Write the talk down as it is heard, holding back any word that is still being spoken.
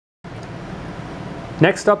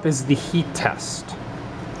Next up is the heat test.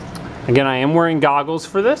 Again, I am wearing goggles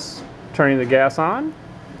for this. Turning the gas on.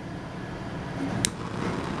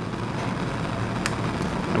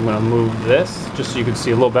 I'm going to move this just so you can see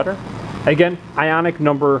a little better. Again, Ionic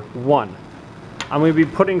number 1. I'm going to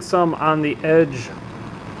be putting some on the edge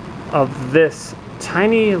of this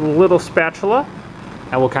tiny little spatula,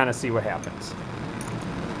 and we'll kind of see what happens.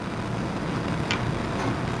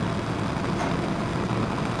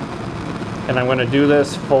 And I'm going to do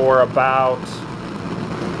this for about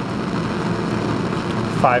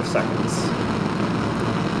 5 seconds.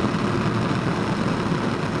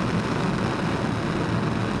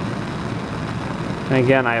 And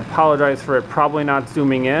again, I apologize for it probably not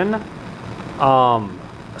zooming in.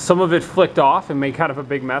 Some of it flicked off and made kind of a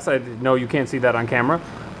big mess. I know you can't see that on camera.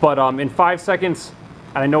 But in 5 seconds,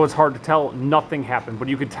 and I know it's hard to tell, nothing happened. But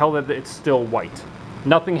you could tell that it's still white.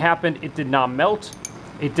 Nothing happened. It did not melt.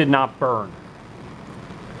 It did not burn.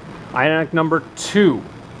 Ionic number 2.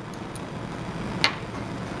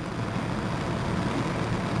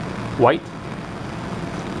 White.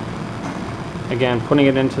 Again, putting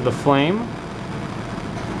it into the flame.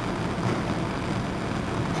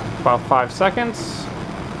 About 5 seconds.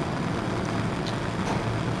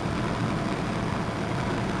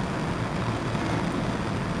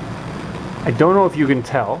 I don't know if you can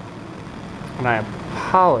tell, and I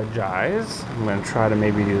apologize. I'm going to try to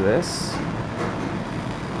maybe do this.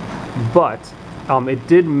 But it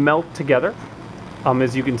did melt together.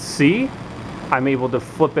 As you can see, I'm able to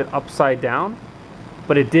flip it upside down,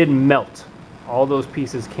 but it did melt. All those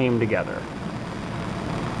pieces came together.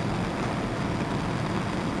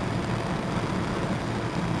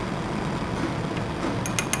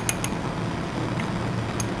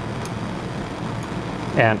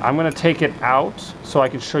 And I'm going to take it out so I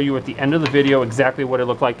can show you at the end of the video exactly what it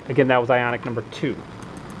looked like. Again, that was Ionic number 2.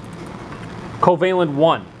 Covalent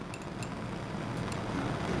 1.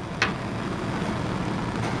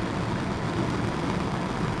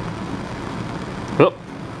 Oh.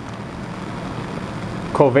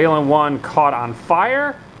 Covalent 1 caught on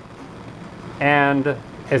fire, and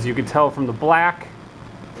as you can tell from the black,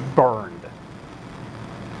 burned.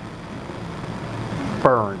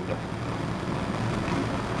 Burned.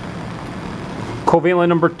 Covalent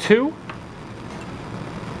number 2.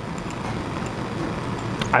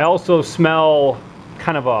 I also smell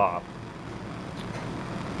kind of a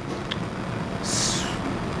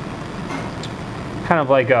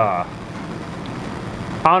like a,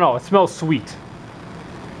 I don't know, it smells sweet.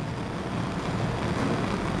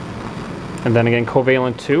 And then again,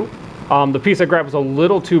 Covalent 2. The piece I grabbed was a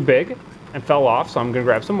little too big and fell off, so I'm gonna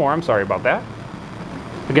grab some more. I'm sorry about that.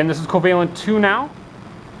 Again, this is Covalent 2 now.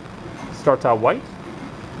 Starts out white.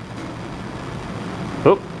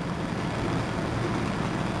 Oop.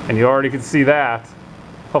 And you already can see that.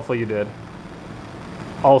 Hopefully you did.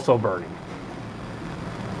 Also burning.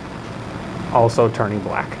 Also turning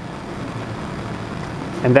black.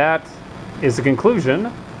 And that is the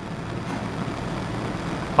conclusion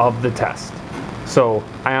of the test. So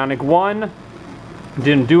Ionic 1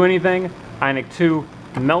 didn't do anything. Ionic 2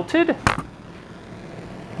 melted.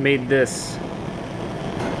 Made this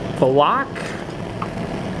block.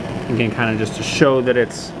 Again, kind of just to show that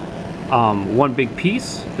it's one big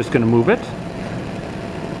piece. Just going to move it.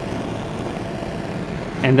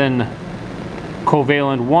 And then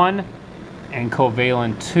Covalent 1 and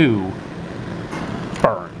Covalent 2